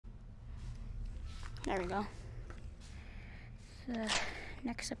There we go.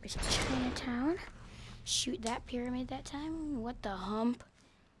 Next up is Chinatown. Shoot that pyramid that time. What the hump?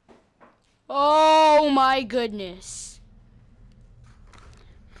 Oh my goodness.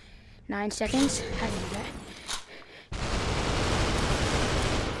 9 seconds. How do you do that?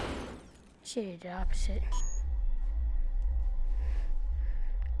 Should have did the opposite.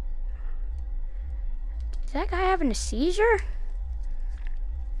 Is that guy having a seizure?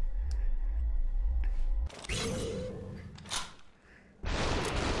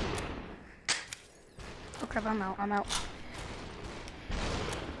 Oh crap, I'm out.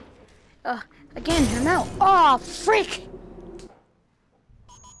 Again, I'm out. Oh, freak!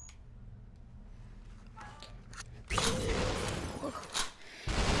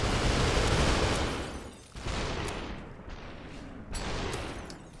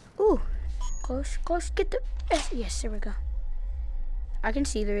 Ooh, close, get the, yes, there we go. I can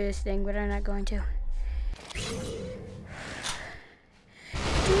see through this thing, but I'm not going to.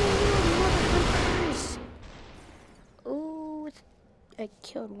 Ooh, I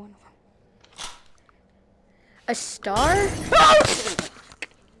killed one of them. A star? Oh!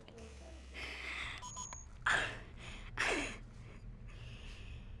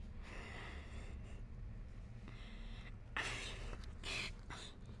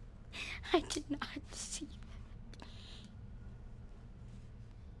 I did not see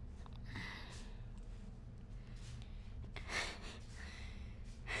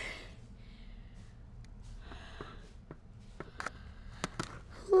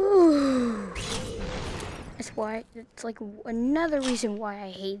that. Ooh. That's why, it's like another reason why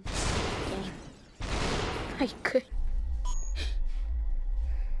I hate this game. I could.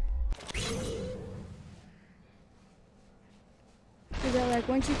 Like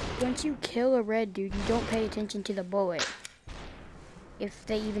once you kill a red dude, you don't pay attention to the bullet. If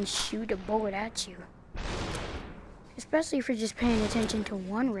they even shoot a bullet at you. Especially if you're just paying attention to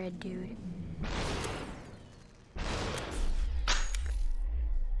one red dude.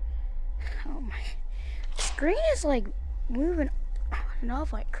 Oh my. The screen is like moving on and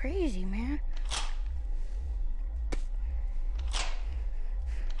off like crazy, man.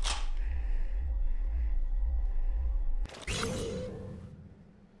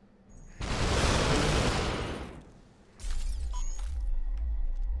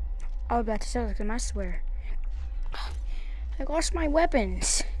 I was about to say him, I swear. I lost my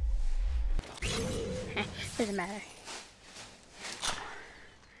weapons. Doesn't matter.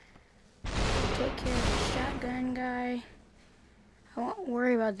 Take care of the shotgun guy. I won't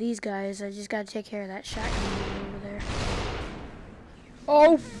worry about these guys. I just gotta take care of that shotgun guy over there.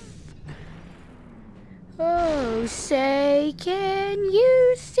 Oh! Oh, say, can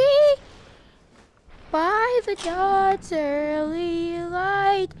you see by the dawn's early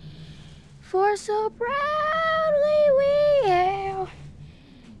light? For so proudly we hail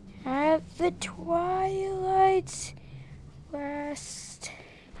at the twilight's last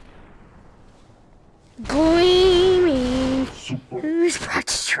gleaming, whose broad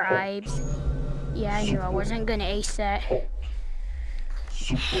stripes. Yeah, I knew I wasn't gonna ace that.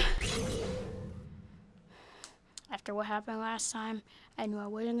 After what happened last time, I knew I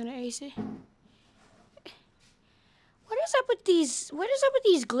wasn't gonna ace it. What is up with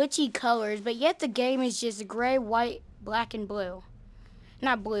these glitchy colors, but yet the game is just gray, white, black, and blue.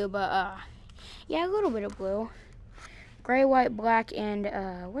 Not blue, but, yeah, a little bit of blue. Gray, white, black, and,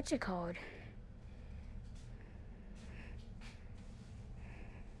 what's it called?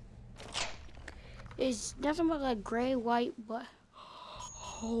 It's nothing but, like, gray, white, black.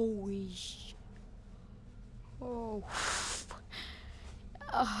 Holy sh... Oh.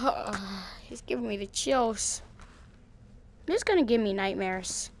 It's giving me the chills. This is gonna give me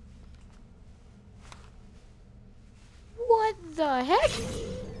nightmares. What the heck?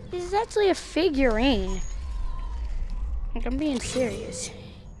 This is actually a figurine. Like, I'm being serious.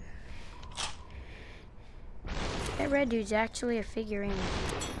 That red dude's actually a figurine.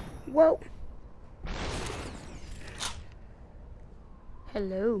 Whoa.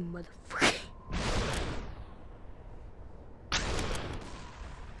 Hello, motherfucker.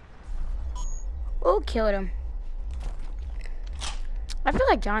 Oh, killed him. I feel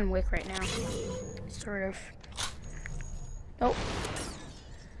like John Wick right now. Sort of. Oh.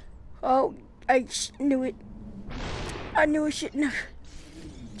 Oh, I knew it. I knew I shouldn't have.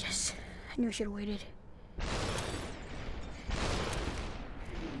 Yes, I knew I should have waited.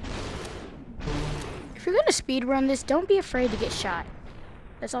 If you're gonna speedrun this, don't be afraid to get shot.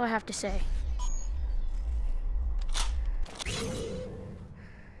 That's all I have to say.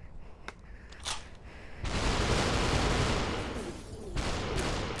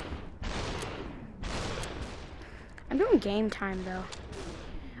 I'm doing game time though.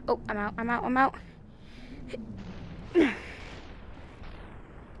 Oh, I'm out.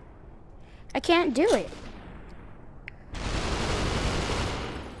 I can't do it.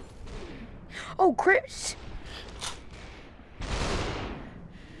 Oh, Chris.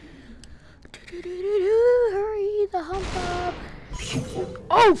 Hurry the hump up.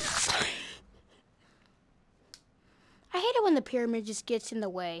 Oh! I hate it when the pyramid just gets in the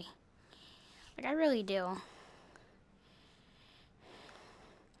way. Like, I really do.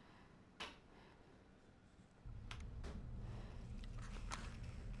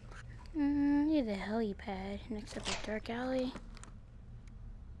 Need the helipad next to the dark alley.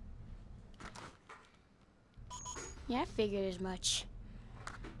 Yeah, I figured as much.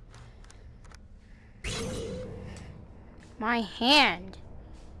 My hand.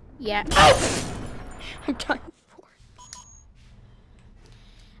 Yeah. Oh! I'm done for.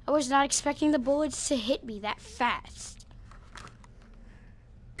 I was not expecting the bullets to hit me that fast.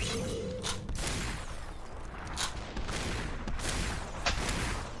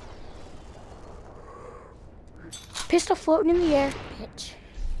 Pistol floating in the air, bitch.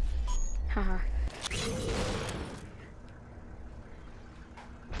 Haha.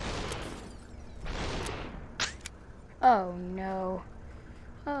 Oh no.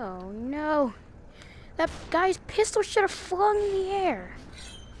 Oh no. That guy's pistol should have flung in the air.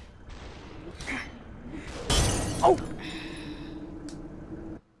 Oh!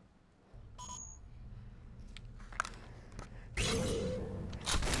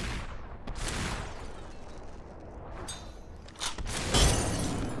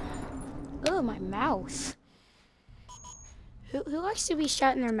 Oh, my mouth. Who likes to be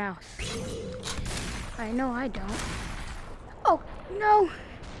shot in their mouth? I know I don't. Oh, no.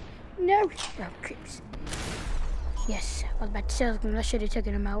 No. Oh, creeps. Yes, I was about to say I should have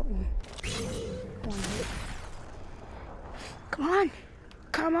taken him out and one hit. Come on.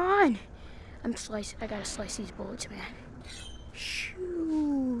 Come on. I'm slicing. I gotta slice these bullets, man.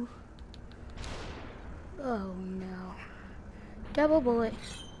 Shoo. Oh, no. Double bullet.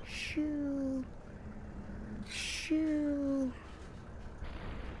 Shoo. Shoo.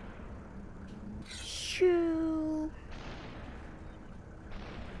 Shoo.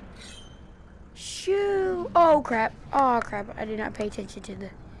 Shoo. Oh crap. Oh crap. I did not pay attention to the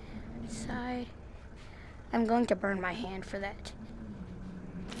side. I'm going to burn my hand for that.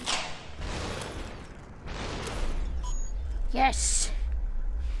 Yes.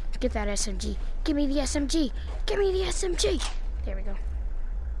 Get that SMG. Give me the SMG. Give me the SMG. There we go.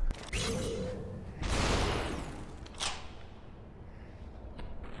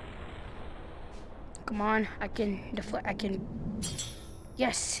 Come on, I can deflect. I can.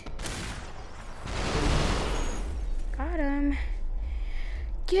 Yes. Got him.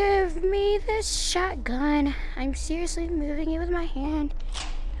 Give me this shotgun. I'm seriously moving it with my hand.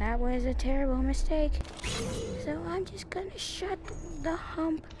 That was a terrible mistake. So I'm just gonna shut the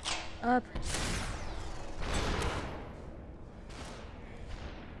hump up.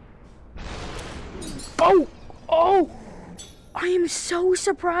 Oh! Oh! I am so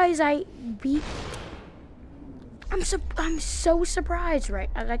surprised I beat. I'm so surprised, right?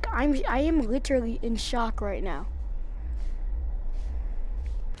 I am literally in shock right now.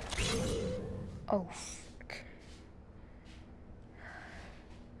 Oh, fuck.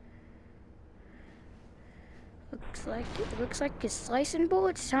 Looks like it's slicing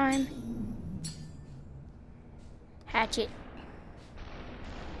bullets time. Hatchet.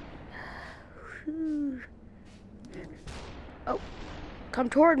 Oh, come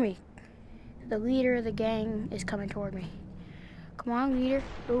toward me. The leader of the gang is coming toward me. Come on, leader.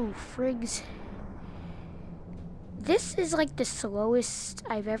 Oh, frigs. This is like the slowest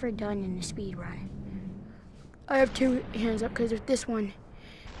I've ever done in a speed run. I have two hands up because of this one.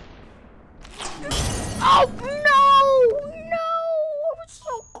 Oh, no! No! I was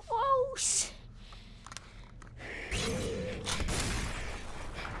so close.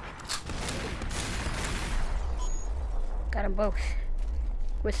 Got them both.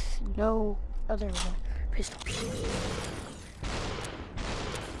 With no other one. Pistol.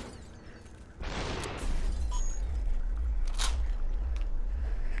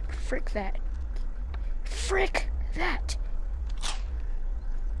 Frick that. Frick that.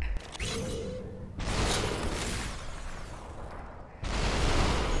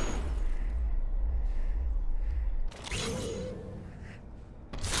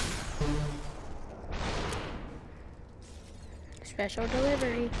 Special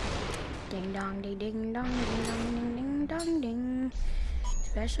delivery. Ding dong, ding ding dong, ding dong, ding ding dong, ding.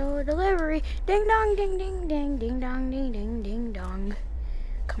 Special delivery. Ding dong, ding ding ding, ding dong, ding ding ding dong.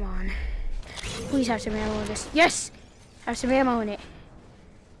 Come on. Please have some ammo with this. Yes! Have some ammo in it.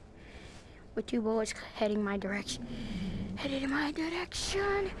 With 2 bullets heading my direction. Headed in my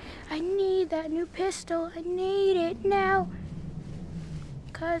direction. I need that new pistol. I need it now.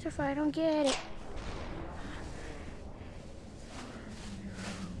 Because if I don't get it.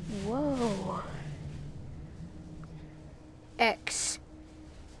 Whoa. X.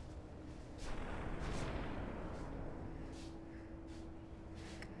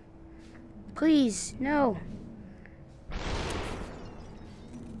 Please, no.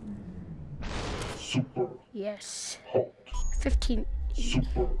 Super. Yes. Hot. 15.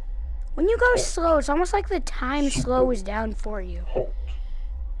 Super. When you go slow, it's almost like the time slows down for you. Hot.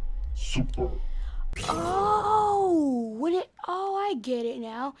 Super. Oh, I get it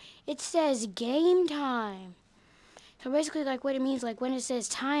now. It says game time. So basically, like, what it means, like, when it says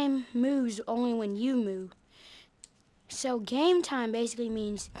time moves only when you move. So game time basically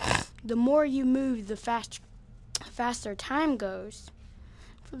means the more you move, the faster time goes.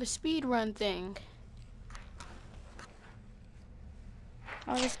 For the speed run thing.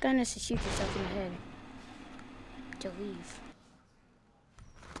 Oh, this gun is to shoot yourself in the head. To leave.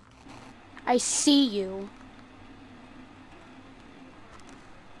 I see you.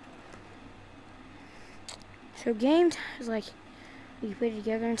 So game time is like, you put it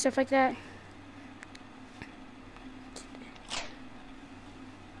together and stuff like that.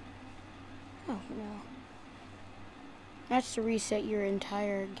 Oh no. That's to reset your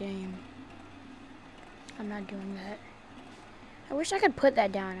entire game. I'm not doing that. I wish I could put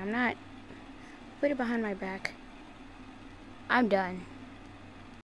that down. I'm not. Put it behind my back. I'm done.